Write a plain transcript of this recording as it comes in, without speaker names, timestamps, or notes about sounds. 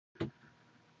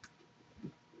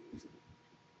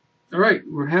All right,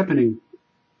 we're happening.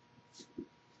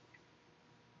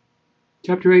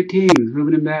 Chapter 18,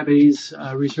 Rubin and Babby's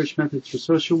Research Methods for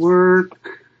Social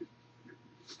Work.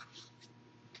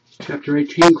 Chapter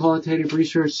 18, Qualitative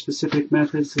Research Specific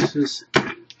Methods. This is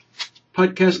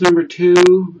podcast number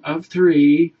 2 of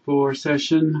 3 for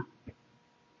session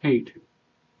 8.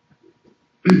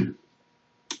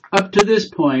 Up to this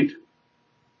point,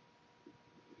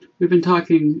 we've been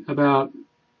talking about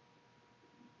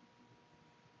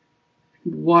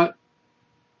what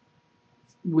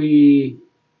we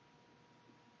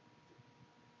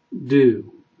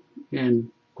do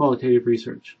in qualitative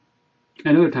research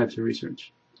and other types of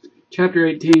research. Chapter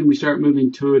 18, we start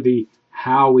moving toward the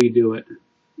how we do it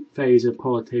phase of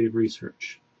qualitative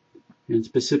research, and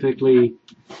specifically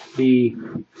the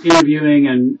interviewing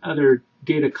and other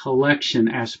data collection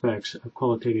aspects of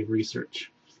qualitative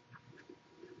research.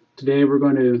 Today we're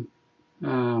going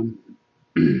to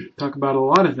talk about a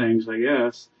lot of things, I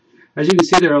guess. As you can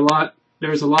see,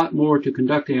 there's a lot more to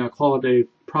conducting a qualitative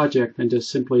project than just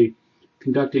simply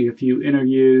conducting a few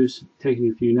interviews,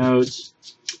 taking a few notes,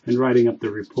 and writing up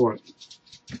the report.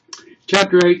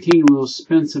 Chapter 18, we'll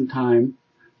spend some time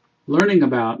learning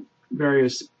about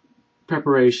various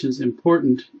preparations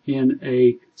important in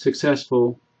a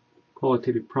successful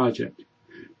qualitative project.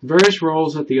 The various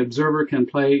roles that the observer can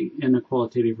play in a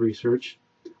qualitative research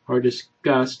are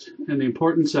discussed, and the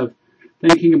importance of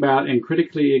thinking about and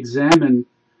critically examine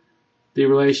the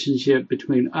relationship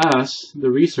between us, the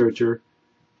researcher,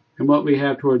 and what we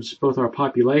have towards both our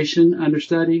population under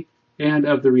study and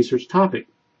of the research topic.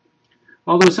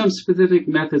 Although some specific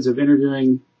methods of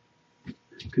interviewing,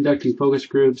 conducting focus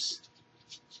groups,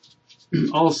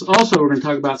 also we're going to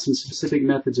talk about some specific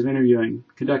methods of interviewing,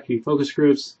 conducting focus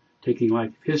groups, taking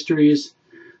life histories,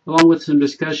 along with some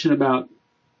discussion about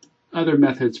other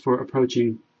methods for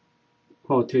approaching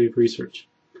qualitative research.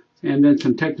 And then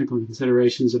some technical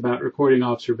considerations about recording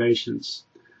observations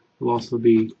will also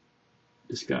be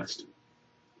discussed.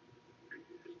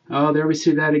 Oh, there we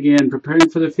see that again, preparing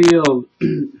for the field.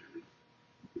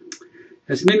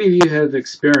 As many of you have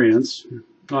experienced,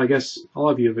 well, I guess all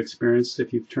of you have experienced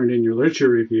if you've turned in your literature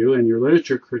review and your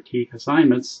literature critique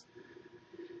assignments,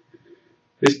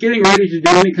 is getting ready to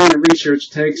do any kind of research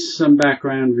takes some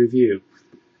background review.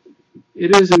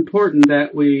 It is important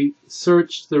that we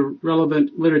search the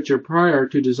relevant literature prior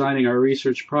to designing our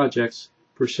research projects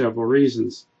for several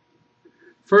reasons.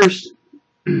 First,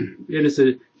 it is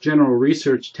a general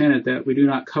research tenet that we do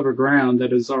not cover ground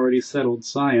that is already settled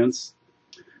science.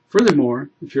 Furthermore,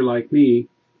 if you're like me,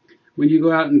 when you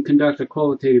go out and conduct a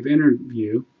qualitative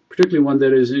interview, particularly one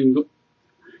that is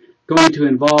going to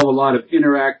involve a lot of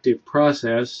interactive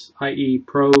process, i.e.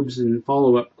 probes and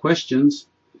follow-up questions,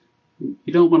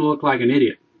 you don't want to look like an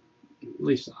idiot. At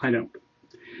least I don't.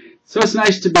 So it's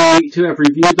nice to have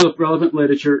reviewed the relevant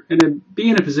literature and to be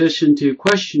in a position to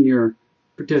question your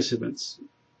participants.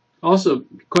 Also,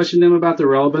 question them about the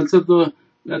relevance of that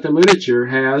the literature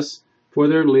has for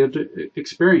their lived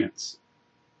experience.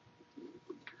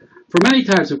 For many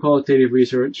types of qualitative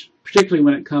research, particularly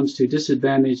when it comes to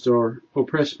disadvantaged or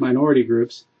oppressed minority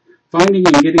groups, finding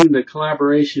and getting the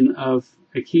collaboration of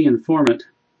a key informant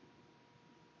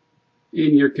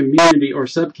in your community or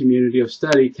sub-community of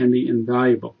study can be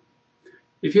invaluable.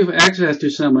 If you have access to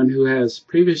someone who has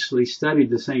previously studied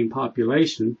the same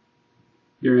population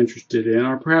you're interested in,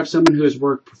 or perhaps someone who has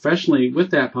worked professionally with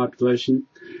that population,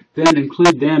 then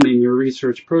include them in your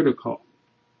research protocol.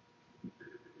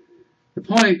 The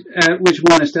point at which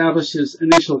one establishes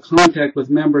initial contact with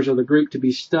members of the group to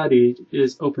be studied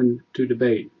is open to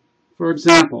debate. For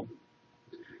example,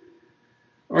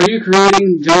 are you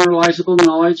creating generalizable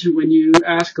knowledge when you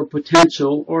ask a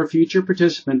potential or future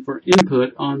participant for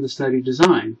input on the study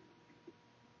design?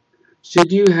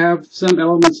 Should you have some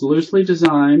elements loosely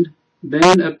designed,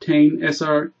 then obtain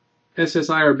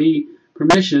SSIRB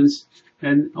permissions,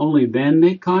 and only then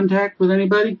make contact with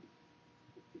anybody?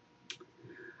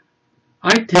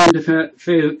 I tend to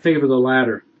favor the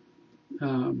latter.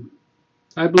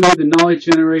 I believe the knowledge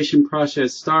generation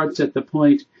process starts at the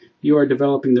point you are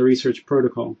developing the research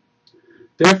protocol.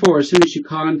 Therefore, as soon as you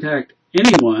contact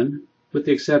anyone, with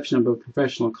the exception of a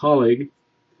professional colleague,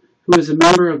 who is a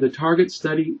member of the target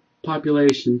study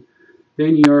population,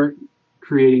 then you're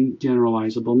creating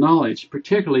generalizable knowledge,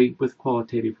 particularly with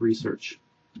qualitative research.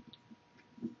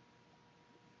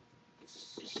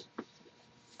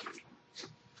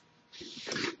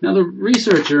 Now, the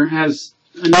researcher has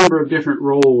a number of different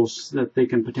roles that they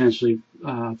can potentially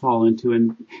fall into,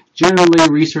 and generally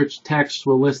research texts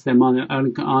will list them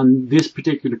on this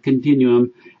particular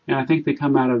continuum, And I think they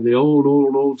come out of the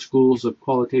old schools of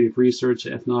qualitative research,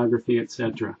 ethnography,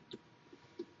 etc.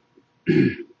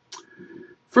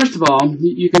 First of all,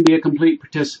 you can be a complete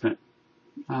participant.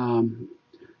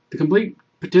 The complete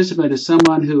participant is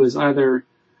someone who is either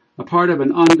a part of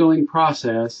an ongoing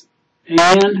process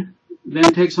and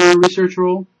then takes on a research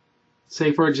role.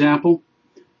 Say, for example,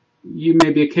 you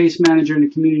may be a case manager in a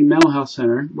community mental health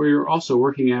center where you're also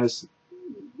working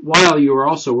while you are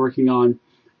also working on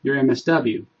your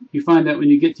MSW. You find that when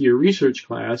you get to your research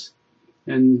class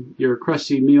and your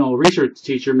crusty meal research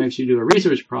teacher makes you do a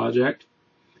research project,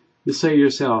 you say to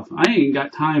yourself, I ain't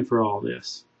got time for all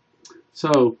this.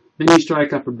 So then you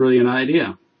strike up a brilliant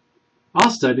idea.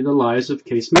 I'll study the lives of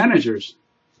case managers.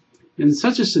 In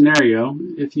such a scenario,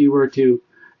 if you were to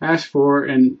ask for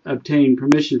and obtain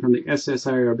permission from the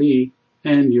SSIRB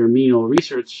and your menial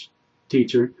research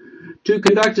teacher to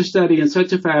conduct a study in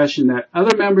such a fashion that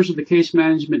other members of the case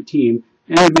management team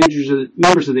and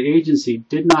members of the agency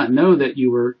did not know that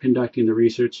you were conducting the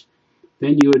research,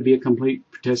 then you would be a complete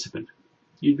participant.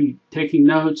 You'd be taking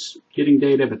notes, getting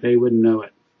data, but they wouldn't know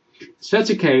it. In such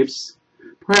a case,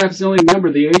 perhaps the only member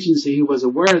of the agency who was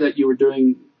aware that you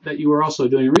were also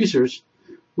doing research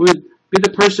would be the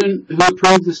person who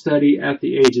approved the study at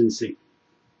the agency.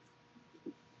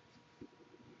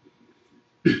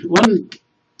 One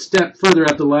step further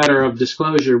up the ladder of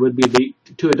disclosure would be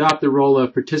to adopt the role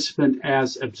of participant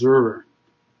as observer.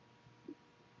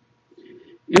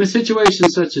 In a situation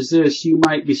such as this, you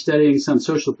might be studying some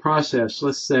social process,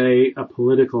 let's say a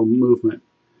political movement.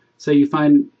 Say you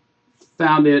found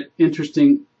it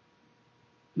interesting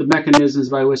the mechanisms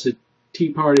by which the Tea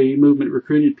Party movement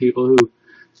recruited people who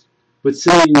would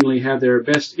seemingly have their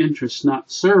best interests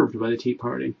not served by the Tea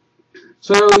Party.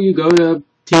 So you go to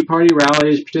Tea Party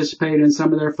rallies, participate in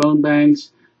some of their phone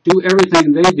banks, do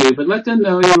everything they do, but let them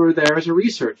know you were there as a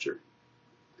researcher.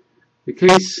 The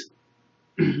case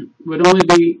would only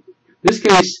be,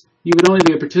 you would only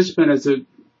be a participant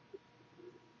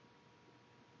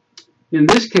in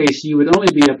this case, you would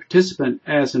only be a participant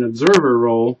as an observer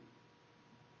role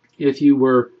if you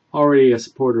were already a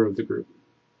supporter of the group.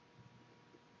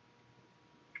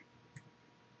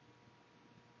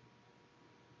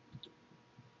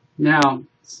 Now,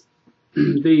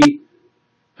 the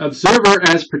observer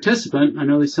as participant, I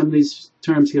know some of these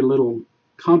terms get a little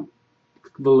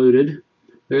convoluted.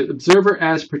 The observer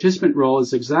as participant role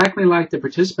is exactly like the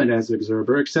participant as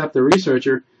observer, except the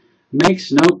researcher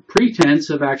makes no pretense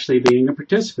of actually being a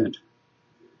participant.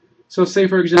 So say,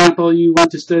 for example, you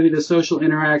want to study the social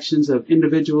interactions of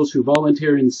individuals who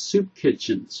volunteer in soup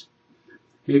kitchens.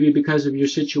 Maybe because of your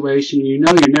situation, you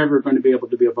know you're never going to be able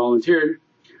to be a volunteer.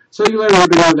 So you let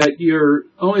everybody know that you're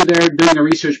only there doing a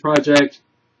research project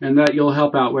and that you'll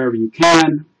help out wherever you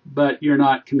can, but you're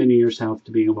not committing yourself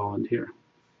to being a volunteer.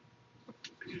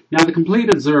 Now, the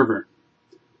complete observer.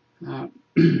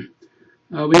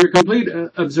 When you're a complete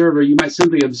observer, you might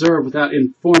simply observe without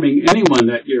informing anyone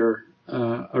that you're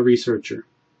a researcher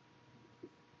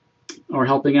or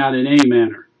helping out in any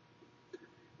manner.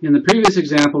 In the previous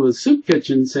example of the soup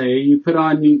kitchen, say, you put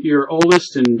on your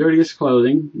oldest and dirtiest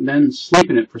clothing, then sleep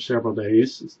in it for several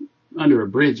days, under a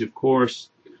bridge, of course.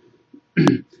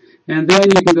 And then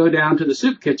you can go down to the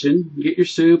soup kitchen, get your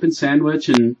soup and sandwich,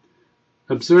 and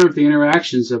observe the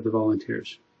interactions of the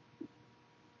volunteers.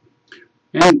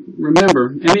 And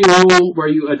remember, any role where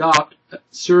you adopt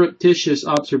surreptitious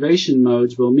observation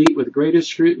modes will meet with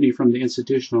greatest scrutiny from the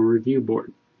Institutional Review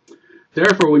Board.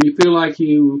 Therefore, when you feel like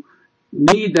you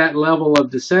need that level of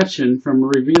deception from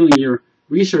revealing your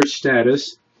research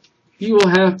status, you will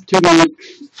have to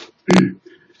make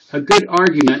a good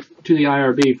argument to the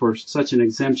IRB for such an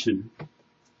exemption.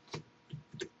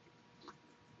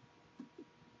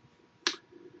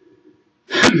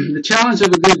 The challenge of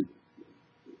a good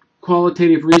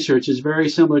qualitative research is very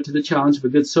similar to the challenge of a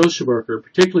good social worker,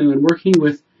 particularly when working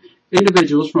with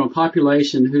individuals from a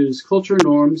population whose cultural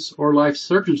norms or life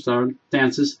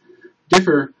circumstances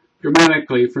differ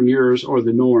dramatically from yours or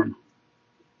the norm.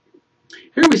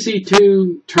 Here we see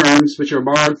two terms which are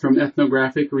borrowed from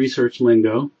ethnographic research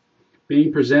lingo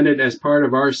being presented as part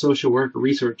of our social work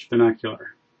research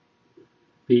vernacular.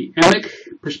 The emic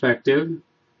perspective,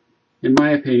 in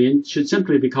my opinion, should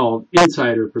simply be called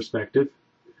insider perspective,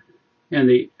 and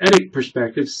the etic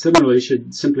perspective similarly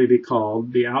should simply be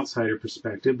called the outsider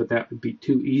perspective, but that would be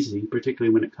too easy,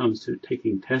 particularly when it comes to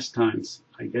taking test times,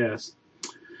 I guess.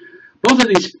 Both of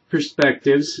these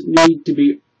perspectives need to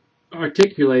be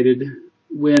articulated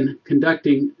when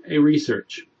conducting a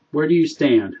research. Where do you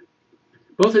stand?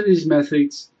 Both of these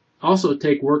methods also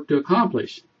take work to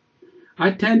accomplish.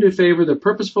 I tend to favor the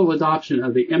purposeful adoption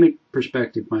of the emic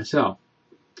perspective myself.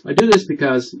 I do this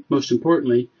because, most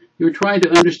importantly, you're trying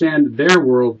to understand their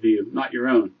worldview, not your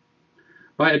own.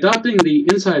 By adopting the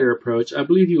insider approach, I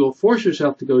believe you will force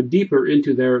yourself to go deeper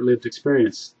into their lived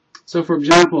experience. So, for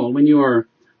example, when you are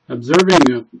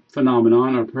observing a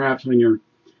phenomenon, or perhaps when you're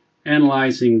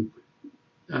analyzing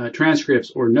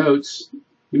transcripts or notes,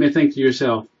 you may think to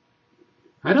yourself,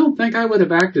 I don't think I would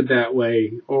have acted that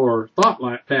way or thought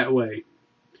like that way.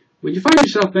 When you find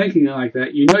yourself thinking like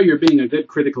that, you know you're being a good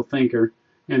critical thinker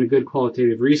and a good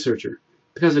qualitative researcher.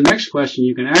 Because the next question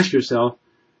you can ask yourself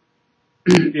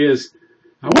is,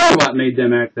 I wonder what made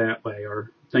them act that way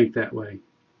or think that way.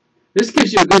 This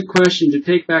gives you a good question to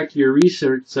take back to your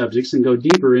research subjects and go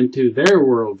deeper into their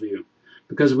worldview.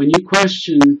 Because when you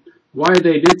question why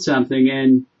they did something,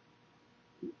 and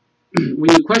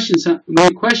when you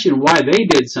question why they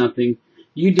did something,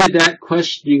 you did that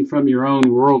questioning from your own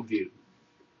worldview.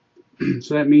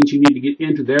 So that means you need to get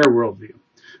into their worldview.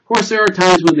 Of course, there are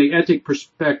times when the ethic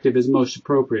perspective is most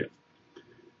appropriate.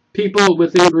 People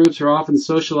within groups are often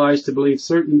socialized to believe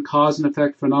certain cause and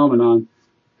effect phenomenon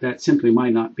that simply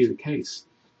might not be the case.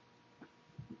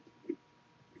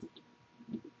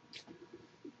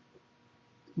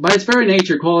 By its very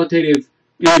nature, qualitative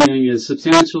interviewing is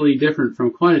substantially different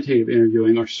from quantitative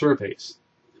interviewing or surveys.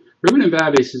 Rubin and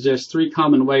Babby suggest 3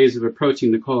 common ways of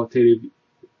approaching the qualitative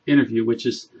interview, which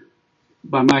is,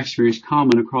 by my experience,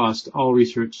 common across all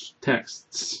research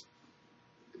texts.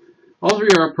 All 3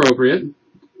 are appropriate,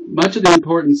 much of the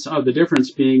importance of the difference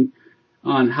being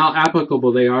on how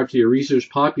applicable they are to your research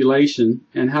population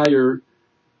and how your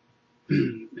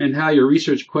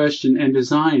research question and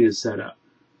design is set up.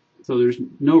 So there's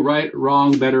no right,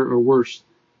 wrong, better, or worse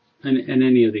in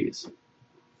any of these.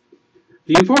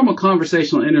 The informal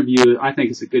conversational interview, I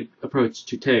think, is a good approach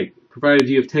to take, provided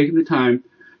you have taken the time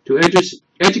to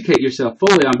educate yourself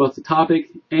fully on both the topic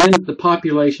and the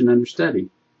population under study.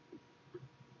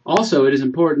 Also, it is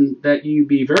important that you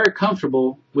be very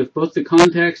comfortable with both the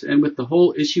context and with the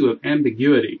whole issue of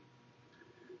ambiguity.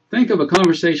 Think of a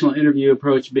conversational interview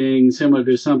approach being similar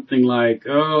to something like,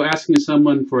 asking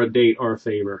someone for a date or a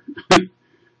favor,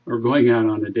 or going out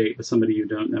on a date with somebody you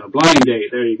don't know. Blind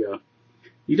date, there you go.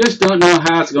 You just don't know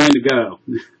how it's going to go.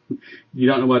 You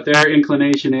don't know what their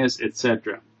inclination is,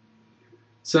 etc.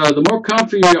 So the more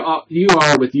comfortable you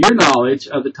are with your knowledge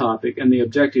of the topic and the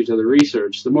objectives of the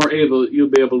research, the more you'll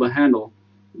be able to handle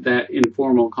that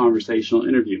informal conversational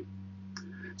interview.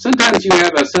 Sometimes you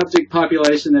have a subject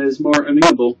population that is more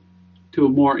amenable to a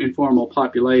more informal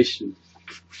population.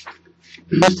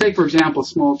 Let's take, for example,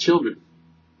 small children,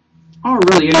 or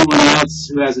really anyone else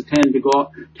who has a tendency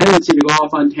to go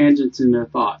off on tangents in their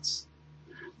thoughts.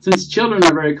 Since children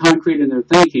are very concrete in their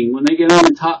thinking, when they get on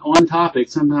one topic,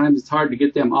 sometimes it's hard to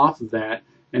get them off of that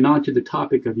and onto the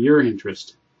topic of your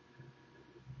interest.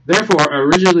 Therefore, a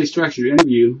rigidly structured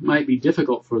interview might be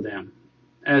difficult for them,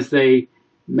 as they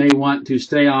may want to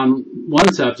stay on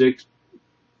one subject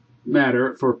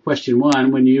matter for question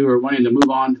 1 when you are wanting to move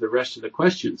on to the rest of the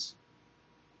questions.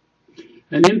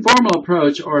 An informal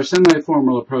approach or a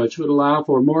semi-formal approach would allow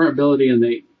for more ability in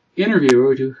the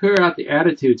interviewer to hear out the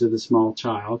attitudes of the small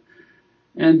child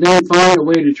and then find a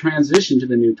way to transition to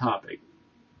the new topic.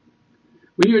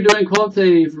 When you're doing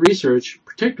qualitative research,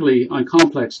 particularly on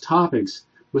complex topics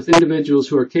with individuals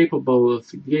who are capable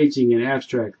of engaging in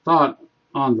abstract thought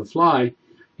on the fly,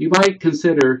 you might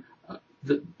consider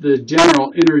the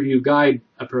general interview guide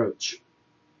approach.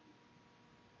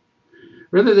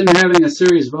 Rather than having a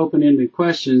series of open-ended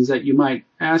questions that you might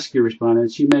ask your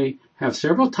respondents, you may have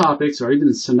several topics or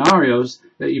even scenarios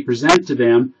that you present to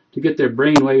them to get their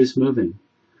brain waves moving.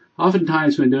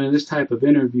 Oftentimes when doing this type of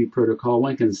interview protocol,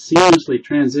 one can seamlessly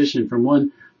transition from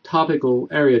one topical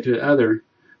area to the other,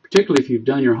 particularly if you've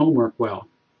done your homework well.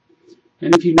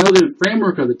 And if you know the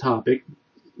framework of the topic,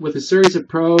 with a series of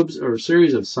probes or a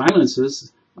series of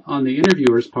silences on the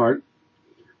interviewer's part,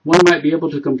 one might be able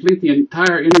to complete the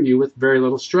entire interview with very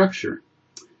little structure,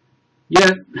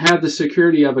 yet have the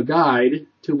security of a guide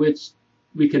to which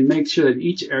we can make sure that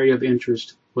each area of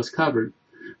interest was covered.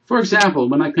 For example,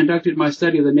 when I conducted my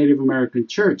study of the Native American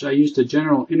Church, I used a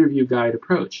general interview guide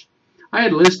approach. I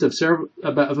had a list of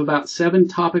about 7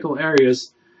 topical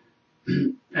areas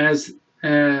as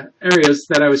areas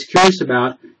that I was curious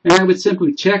about, and I would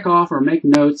simply check off or make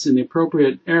notes in the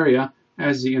appropriate area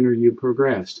as the interview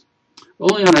progressed.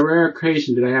 Only on a rare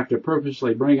occasion did I have to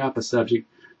purposely bring up a subject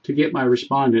to get my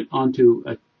respondent onto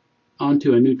a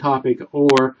new topic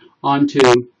or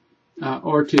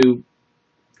to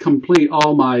complete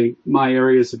all my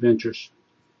areas of interest.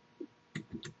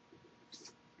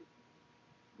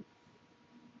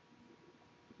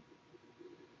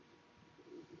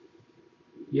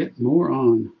 Yet more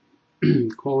on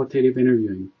qualitative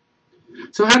interviewing.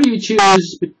 So how do you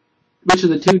choose which are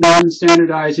the two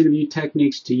non-standardized interview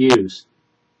techniques to use.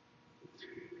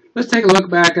 Let's take a look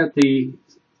back at the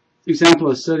example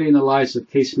of studying the lives of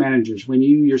case managers when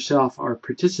you yourself are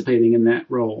participating in that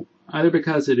role, either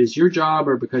because it is your job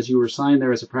or because you were assigned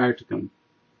there as a practicum.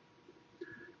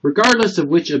 Regardless of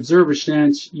which observer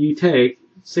stance you take,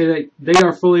 say that they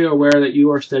are fully aware that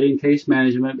you are studying case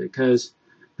management because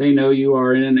they know you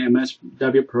are in an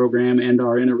MSW program and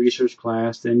are in a research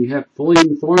class, and you have fully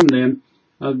informed them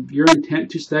of your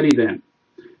intent to study them.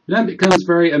 And that becomes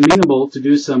very amenable to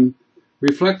do some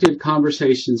reflective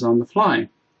conversations on the fly.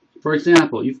 For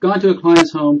example, you've gone to a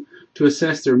client's home to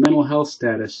assess their mental health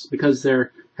status because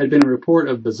there had been a report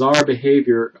of bizarre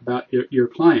behavior about your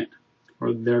client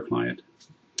or their client.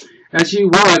 As you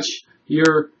watch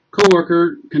your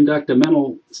coworker conduct a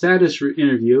mental status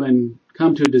interview and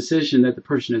come to a decision that the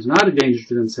person is not a danger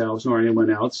to themselves nor anyone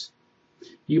else,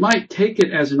 you might take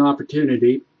it as an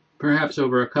opportunity, perhaps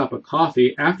over a cup of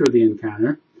coffee after the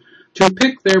encounter, to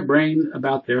pick their brain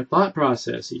about their thought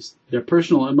processes, their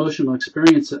personal emotional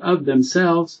experience of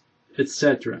themselves,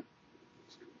 etc.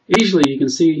 Easily you can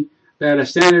see that a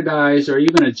standardized or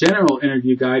even a general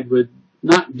interview guide would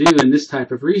not do in this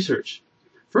type of research.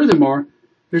 Furthermore,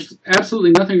 there's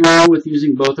absolutely nothing wrong with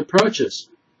using both approaches.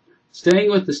 Staying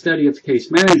with the study of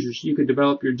case managers, you could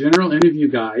develop your general interview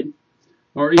guide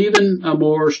or even a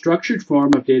more structured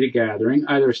form of data gathering,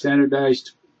 either a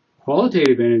standardized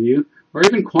qualitative interview or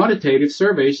even quantitative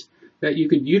surveys that you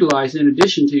could utilize in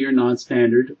addition to your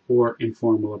non-standard or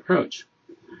informal approach.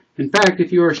 In fact,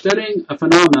 if you are studying a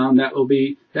phenomenon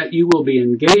that you will be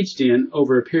engaged in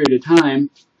over a period of time,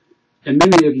 and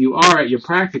many of you are at your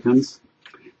practicums,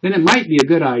 then it might be a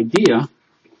good idea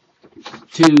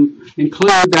to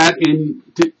include that in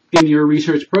your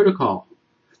research protocol.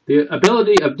 The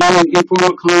ability of doing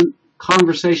informal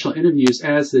conversational interviews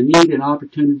as the need and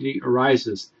opportunity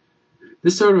arises.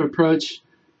 This sort of approach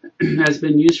has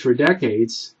been used for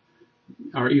decades,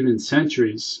 or even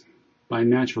centuries, by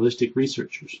naturalistic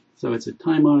researchers. So it's a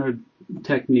time-honored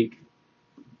technique.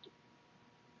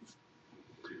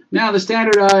 Now, the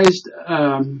standardized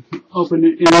open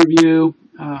interview,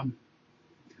 I'm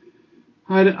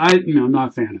not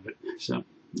a fan of it. So,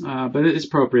 but it's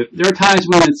appropriate. There are times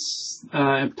when it's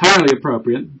entirely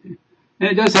appropriate, and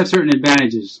it does have certain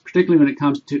advantages, particularly when it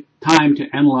comes to time to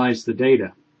analyze the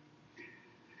data.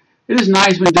 It is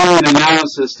nice when doing an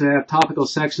analysis to have topical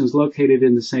sections located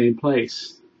in the same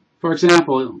place. For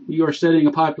example, you are studying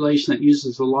a population that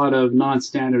uses a lot of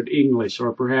non-standard English,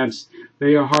 or perhaps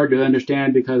they are hard to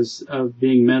understand because of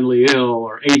being mentally ill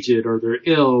or aged, or they're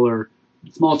ill, or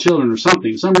small children or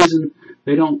something. For some reason,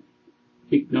 they don't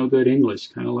speak no good English,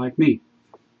 kind of like me.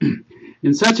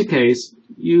 In such a case,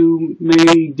 you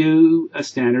may do a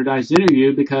standardized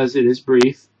interview because it is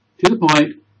brief, to the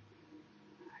point,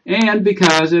 and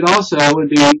because it also would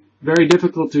be very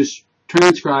difficult to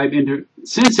transcribe into,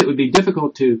 since it would be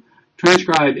difficult to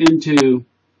transcribe into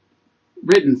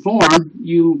written form,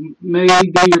 you may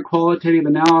do your qualitative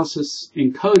analysis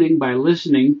in coding by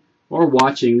listening or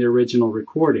watching the original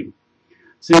recording.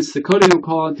 Since the coding of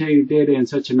qualitative data in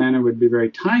such a manner would be very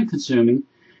time-consuming,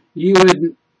 you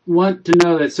would want to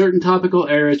know that certain topical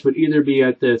areas would either be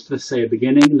at the, let's say,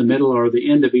 beginning, the middle, or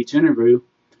the end of each interview,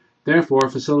 therefore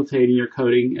facilitating your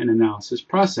coding and analysis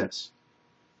process.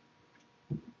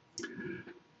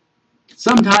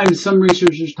 Sometimes some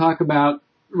researchers talk about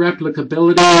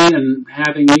replicability and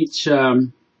having each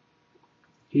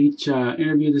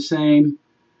interview the same.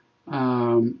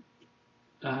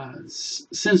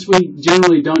 Since we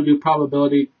generally don't do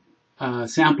probability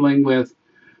sampling with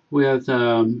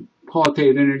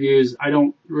qualitative interviews, I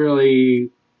don't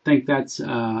really think that's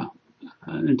an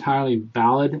entirely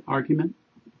valid argument,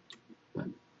 but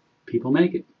people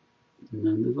make it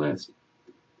nonetheless.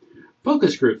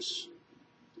 Focus groups.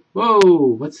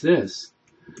 Whoa, what's this?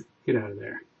 Get out of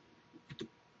there.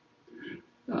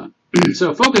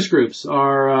 So focus groups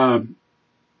are,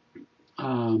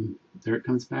 there it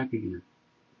comes back again.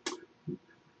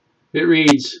 It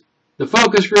reads, the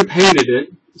focus group hated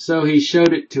it, so he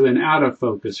showed it to an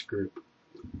out-of-focus group,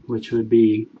 which would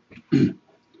be,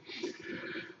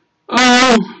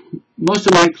 most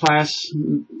of my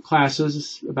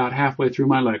classes, about halfway through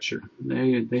my lecture,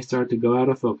 they start to go out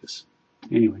of focus.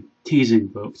 Anyway, teasing,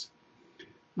 folks.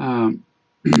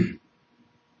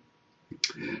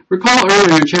 Recall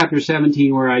earlier in Chapter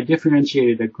 17 where I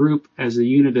differentiated a group as a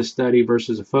unit of study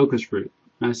versus a focus group.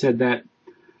 I said that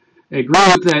a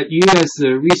group that you as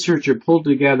the researcher pulled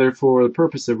together for the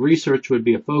purpose of research would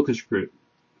be a focus group.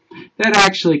 That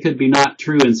actually could be not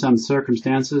true in some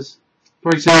circumstances.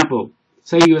 For example,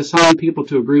 say you assign people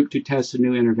to a group to test a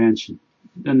new intervention.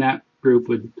 Then that group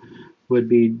would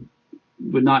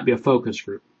would not be a focus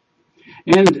group.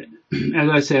 And as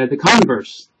I said, the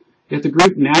converse. If the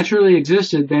group naturally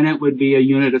existed, then it would be a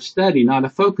unit of study, not a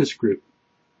focus group.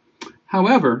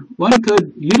 However, one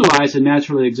could utilize a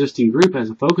naturally existing group as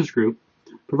a focus group,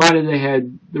 provided they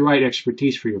had the right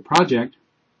expertise for your project.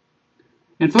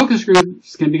 And focus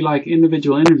groups can be like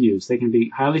individual interviews. They can be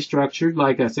highly structured,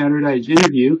 like a standardized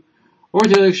interview, or to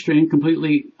the extreme,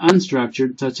 completely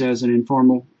unstructured, such as an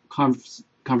informal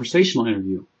conversational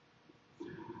interview.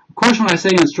 Of course, when I say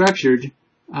unstructured,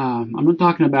 I'm not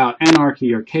talking about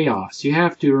anarchy or chaos. You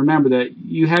have to remember that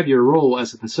you have your role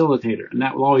as a facilitator, and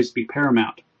that will always be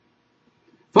paramount.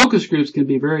 Focus groups can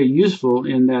be very useful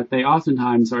in that they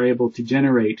oftentimes are able to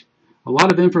generate a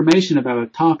lot of information about a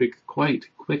topic quite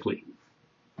quickly.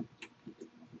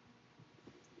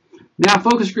 Now,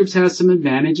 focus groups have some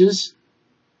advantages.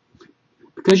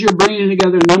 Because you're bringing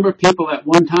together a number of people at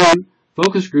one time,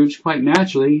 focus groups quite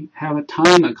naturally have a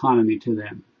time economy to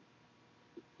them.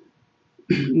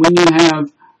 When you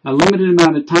have a limited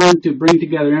amount of time to bring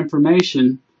together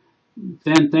information,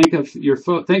 then think of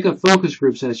focus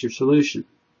groups as your solution.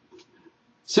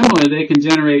 Similarly, they can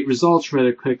generate results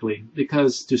rather quickly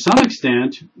because, to some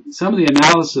extent, some of the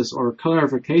analysis or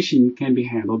clarification can be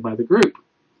handled by the group.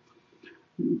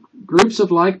 Groups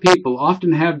of like people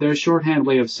often have their shorthand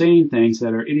way of saying things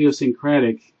that are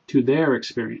idiosyncratic to their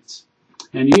experience.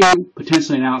 And you,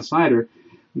 potentially an outsider,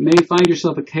 may find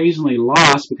yourself occasionally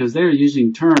lost because they're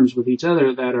using terms with each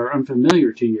other that are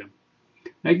unfamiliar to you.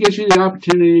 That gives you the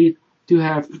opportunity to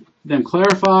have them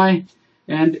clarify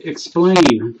and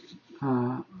explain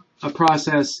a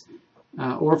process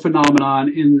or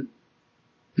phenomenon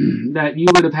that you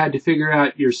would have had to figure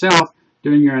out yourself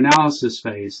during your analysis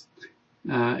phase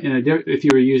if you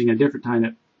were using a different kind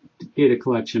of data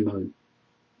collection mode.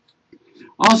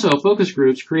 Also, focus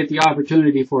groups create the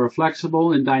opportunity for a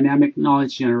flexible and dynamic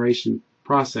knowledge generation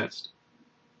process.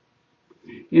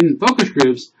 In focus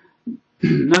groups,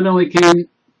 not only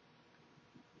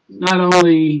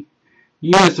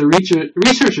you as a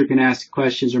researcher can ask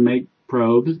questions or make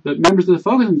probes, but members of the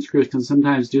focus groups can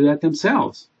sometimes do that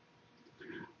themselves.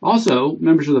 Also,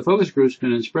 members of the focus groups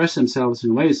can express themselves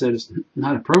in ways that is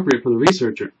not appropriate for the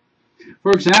researcher.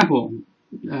 For example,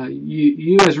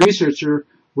 you as a researcher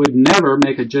would never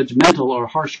make a judgmental or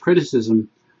harsh criticism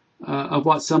of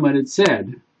what someone had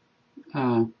said.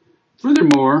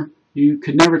 Furthermore, you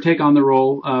should never take on the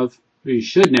role of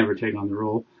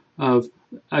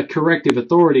a corrective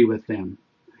authority with them.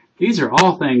 These are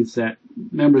all things that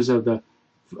members of a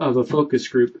focus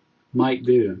group might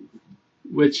do,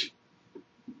 which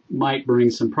might bring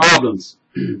some problems.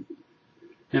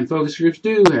 And focus groups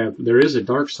there is a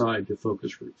dark side to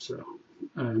focus groups. So,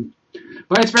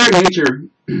 by its very nature,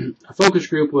 a focus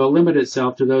group will limit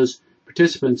itself to those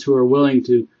participants who are willing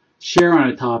to share on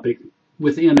a topic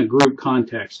within a group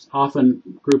context, often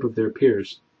a group of their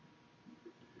peers.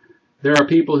 There are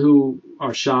people who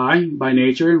are shy by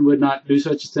nature and would not do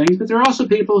such a thing, but there are also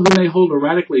people who may hold a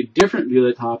radically different view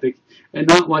of the topic and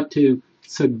not want to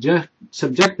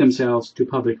subject themselves to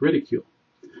public ridicule.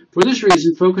 For this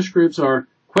reason, focus groups are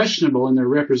questionable in their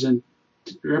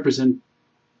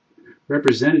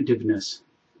representativeness.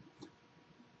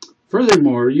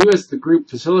 Furthermore, you as the group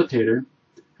facilitator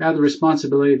have the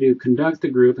responsibility to conduct the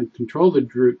group and control the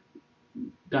group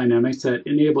dynamics that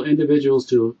enable individuals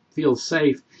to feel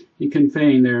safe in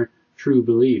conveying their true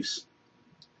beliefs.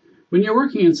 When you're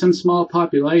working in some small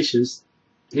populations,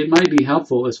 it might be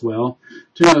helpful as well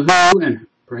to know who and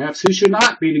perhaps who should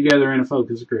not be together in a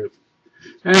focus group.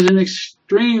 As an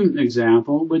extreme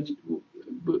example would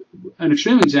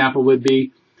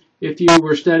be if you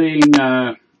were studying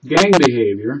gang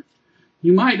behavior,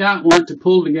 you might not want to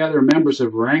pull together members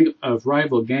of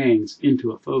rival gangs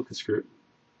into a focus group.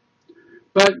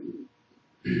 But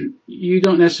you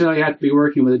don't necessarily have to be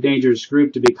working with a dangerous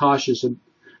group to be cautious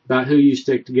about who you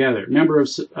stick together.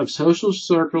 Members of social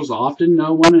circles often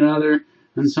know one another,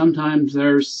 and sometimes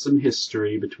there's some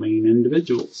history between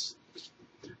individuals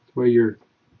where your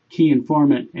key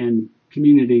informant and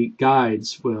community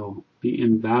guides will be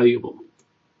invaluable.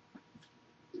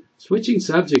 Switching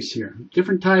subjects here.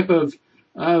 Different type of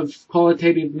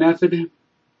qualitative method,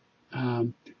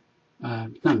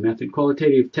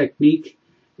 qualitative technique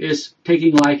is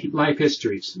taking life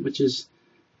histories, which is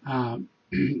kind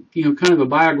of a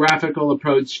biographical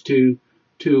approach to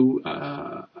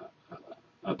a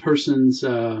person's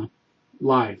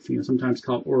life, sometimes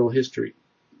called oral history.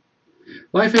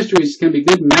 Life histories can be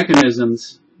good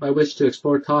mechanisms by which to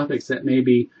explore topics that may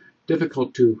be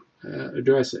difficult to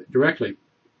address it directly.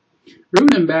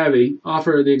 Rubin and Bavey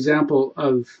offer the example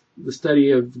of the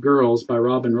study of girls by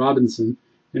Robin Robinson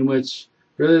in which,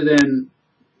 rather than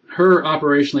her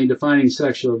operationally defining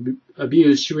sexual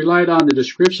abuse, she relied on the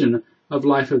description of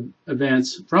life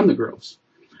events from the girls.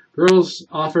 Girls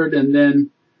offered, and then,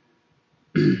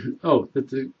 that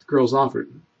the girls offered.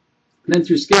 Then,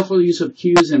 through skillful use of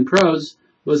cues and prose,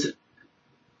 was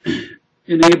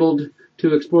enabled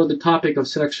to explore the topic of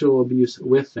sexual abuse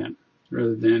with them,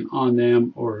 rather than on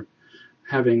them, or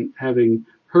having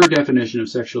her definition of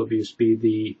sexual abuse be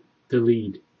the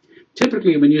lead.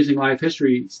 Typically, when using life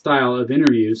history style of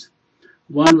interviews,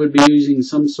 one would be using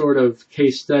some sort of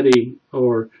case study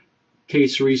or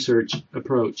case research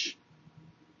approach.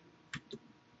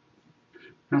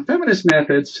 Now, feminist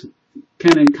methods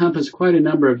can encompass quite a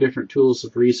number of different tools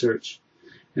of research.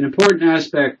 An important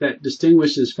aspect that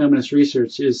distinguishes feminist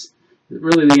research is that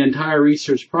really the entire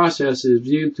research process is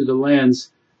viewed through the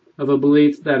lens of a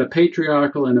belief that a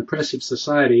patriarchal and oppressive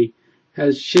society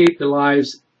has shaped the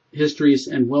lives, histories,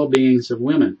 and well-beings of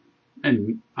women,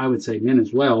 and I would say men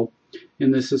as well,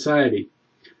 in this society.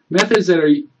 Methods that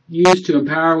are used to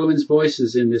empower women's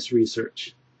voices in this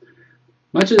research.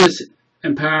 Much of this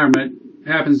empowerment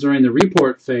happens during the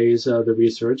report phase of the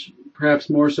research, perhaps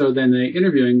more so than the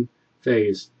interviewing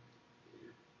phase.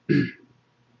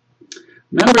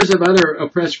 Members of other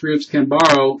oppressed groups can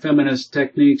borrow feminist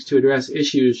techniques to address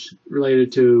issues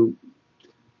related to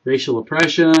racial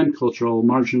oppression, cultural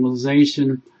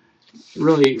marginalization,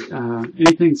 really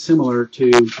anything similar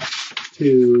to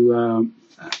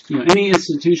any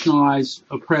institutionalized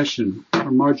oppression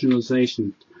or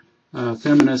marginalization.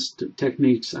 Feminist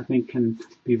techniques, I think, can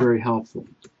be very helpful.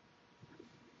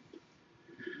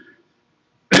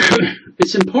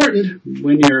 It's important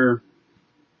when you're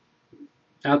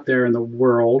out there in the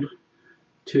world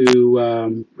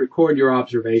to record your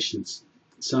observations,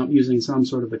 using some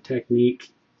sort of a technique.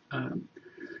 And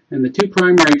the two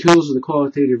primary tools of the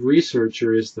qualitative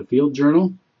researcher is the field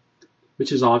journal,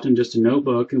 which is often just a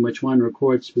notebook in which one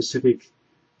records specific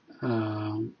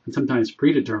and sometimes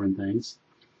predetermined things.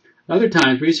 Other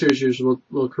times, researchers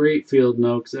will create field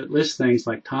notes that list things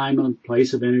like time and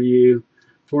place of interview,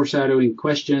 foreshadowing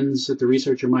questions that the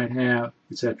researcher might have,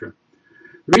 etc.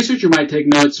 The researcher might take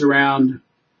notes around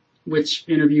which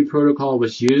interview protocol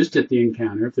was used at the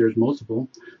encounter, if there's multiple,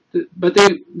 but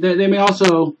they may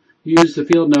also use the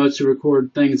field notes to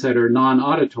record things that are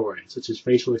non-auditory, such as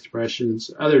facial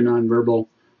expressions, other nonverbal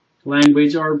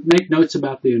language, or make notes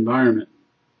about the environment.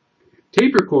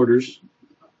 Tape recorders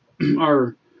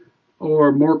are,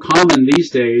 or more common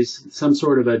these days, some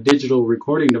sort of a digital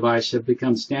recording device have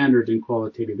become standard in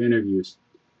qualitative interviews.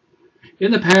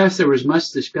 In the past, there was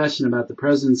much discussion about the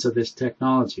presence of this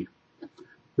technology,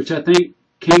 which I think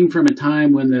came from a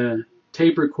time when the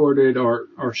tape recorded, or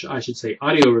I should say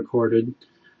audio recorded,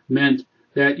 meant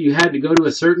that you had to go to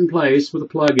a certain place with a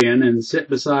plug-in and sit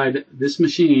beside this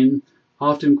machine,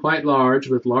 often quite large,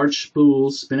 with large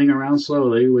spools spinning around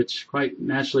slowly, which quite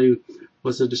naturally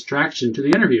was a distraction to the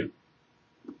interview.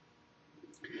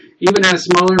 Even as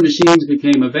smaller machines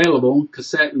became available,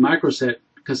 cassette and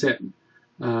microcassette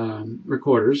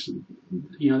recorders,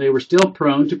 they were still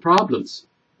prone to problems.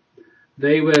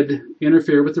 They would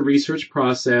interfere with the research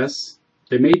process.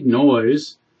 They made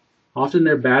noise. Often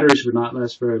their batteries would not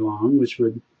last very long, which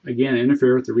would, again,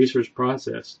 interfere with the research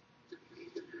process.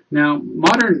 Now,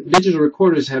 modern digital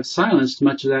recorders have silenced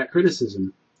much of that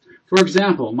criticism. For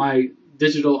example, my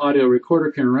digital audio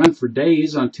recorder can run for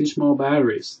days on 2 small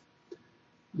batteries.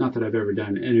 Not that I've ever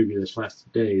done an interview that's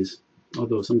lasted days,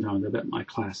 although sometimes I bet my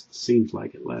class seems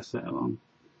like it lasts that long.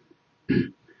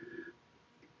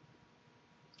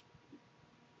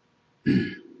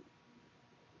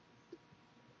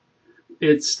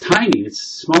 It's tiny. It's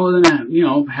smaller than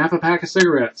half a pack of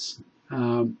cigarettes,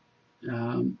 and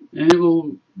it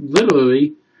will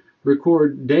literally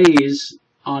record days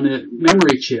on a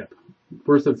memory chip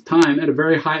worth of time at a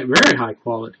very high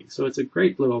quality. So it's a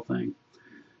great little thing.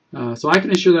 So I can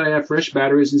ensure that I have fresh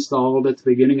batteries installed at the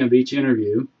beginning of each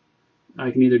interview. I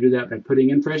can either do that by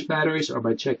putting in fresh batteries or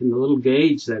by checking the little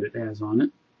gauge that it has on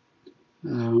it.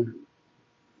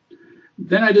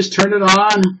 Then I just turn it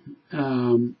on,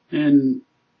 and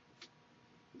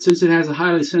since it has a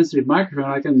highly sensitive microphone,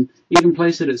 I can even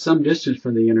place it at some distance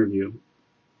from the interview.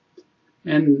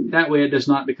 And that way it does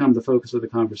not become the focus of the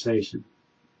conversation.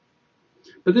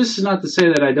 But this is not to say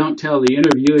that I don't tell the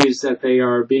interviewees that they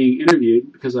are being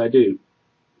interviewed, because I do.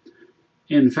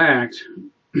 In fact,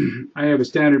 I have a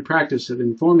standard practice of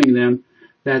informing them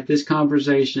that this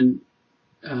conversation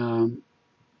of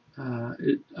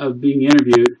being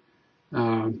interviewed,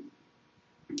 and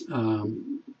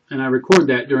I record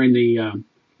that during the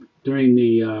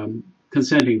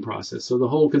consenting process. So the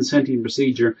whole consenting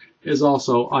procedure is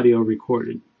also audio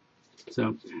recorded.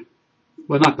 So,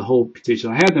 well, not the whole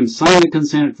procedure. I have them sign the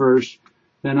consent first,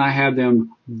 then I have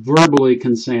them verbally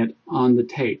consent on the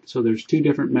tape. So there's two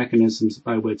different mechanisms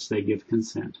by which they give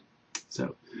consent.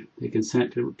 So they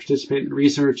consent to participate in the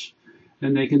research,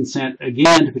 and they consent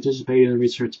again to participate in the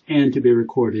research and to be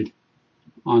recorded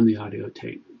on the audio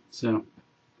tape. So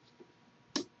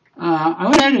I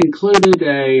went ahead and included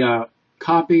a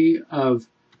copy of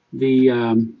the,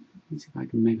 let me see if I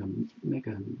can make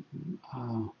a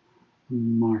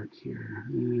mark here.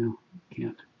 No,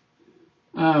 can't.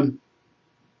 Where's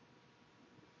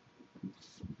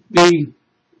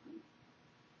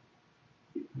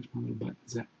my little button?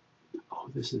 Is that? Oh,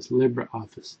 this is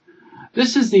LibreOffice.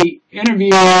 This is the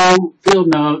interview field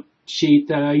note sheet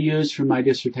that I used for my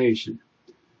dissertation.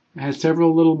 It has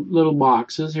several little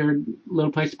boxes. Here, a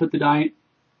little place to put the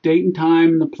date and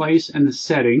time, the place, and the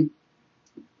setting.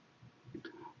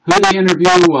 Who the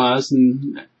interviewer was,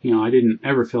 and I didn't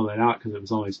ever fill that out because it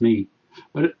was always me.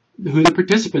 But who the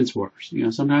participants were.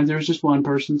 Sometimes there was just one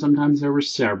person, sometimes there were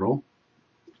several.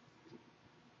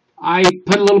 I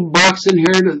put a little box in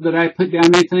here that I put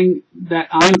down anything that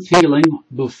I'm feeling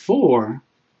before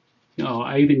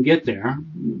I even get there.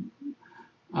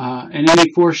 And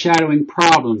any foreshadowing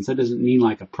problems. That doesn't mean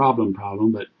like a problem,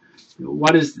 but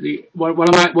what am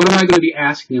I going to be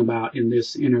asking about in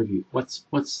this interview? What's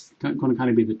going to kind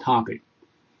of be the topic?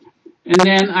 And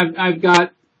then I've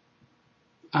got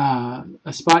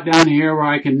a spot down here where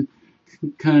I can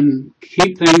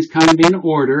keep things kind of in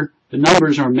order. The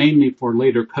numbers are mainly for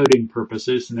later coding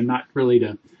purposes, and they're not really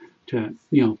to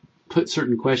put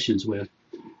certain questions with.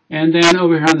 And then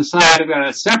over here on the side, I've got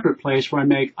a separate place where I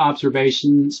make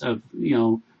observations of,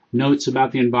 notes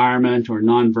about the environment or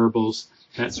nonverbals,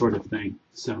 that sort of thing.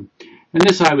 So, and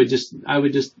this I would just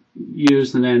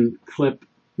use and then clip,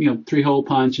 3-hole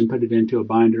punch and put it into a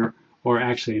binder, or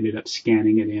actually ended up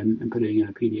scanning it in and putting it in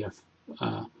a PDF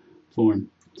form.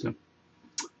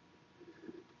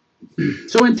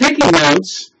 So in taking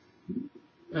notes,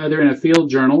 they're in a field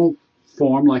journal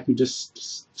form like you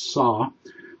just saw,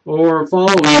 or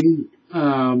following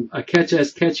a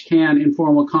catch-as-catch-can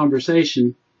informal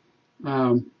conversation.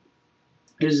 It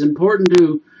is important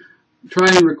to try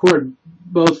and record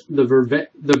both the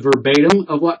verbatim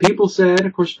of what people said.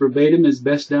 Of course, verbatim is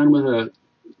best done with a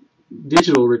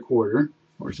digital recorder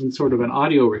or some sort of an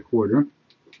audio recorder.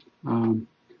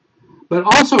 But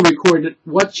also record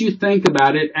what you think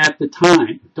about it at the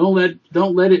time. Don't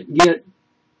let it get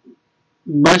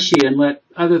mushy and let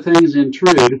other things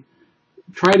intrude.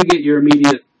 Try to get your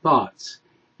immediate thoughts.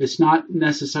 It's not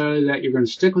necessarily that you're going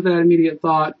to stick with that immediate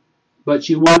thought, but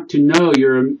you want to know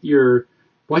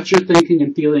what you're thinking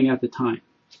and feeling at the time.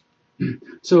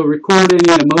 So record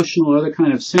any emotional or other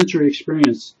kind of sensory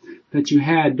experience that you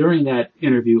had during that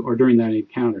interview or during that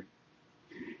encounter.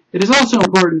 It is also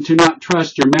important to not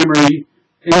trust your memory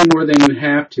any more than you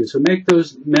have to. So make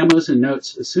those memos and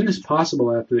notes as soon as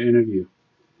possible after the interview.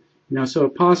 So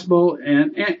if possible,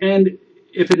 and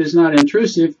if it is not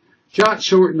intrusive, jot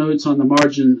short notes on the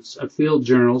margins of field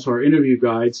journals or interview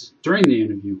guides during the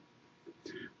interview.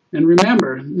 And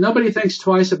remember, nobody thinks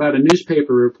twice about a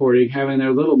newspaper reporting having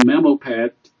their little memo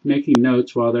pad making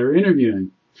notes while they're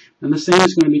interviewing. And the same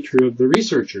is going to be true of the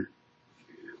researcher.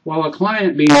 While a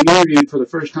client being interviewed for the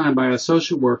first time by a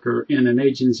social worker in an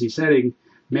agency setting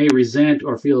may resent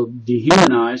or feel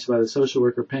dehumanized by the social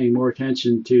worker paying more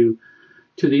attention to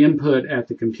the input at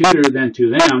the computer than to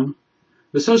them,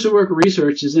 the social worker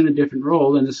research is in a different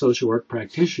role than the social work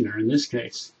practitioner in this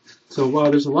case. So while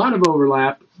there's a lot of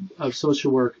overlap of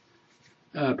social work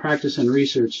practice and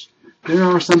research, there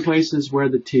are some places where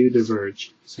the two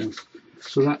diverge. So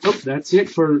that's it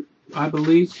for, I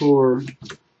believe, for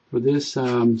this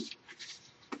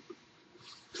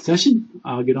session.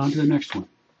 I'll get on to the next one.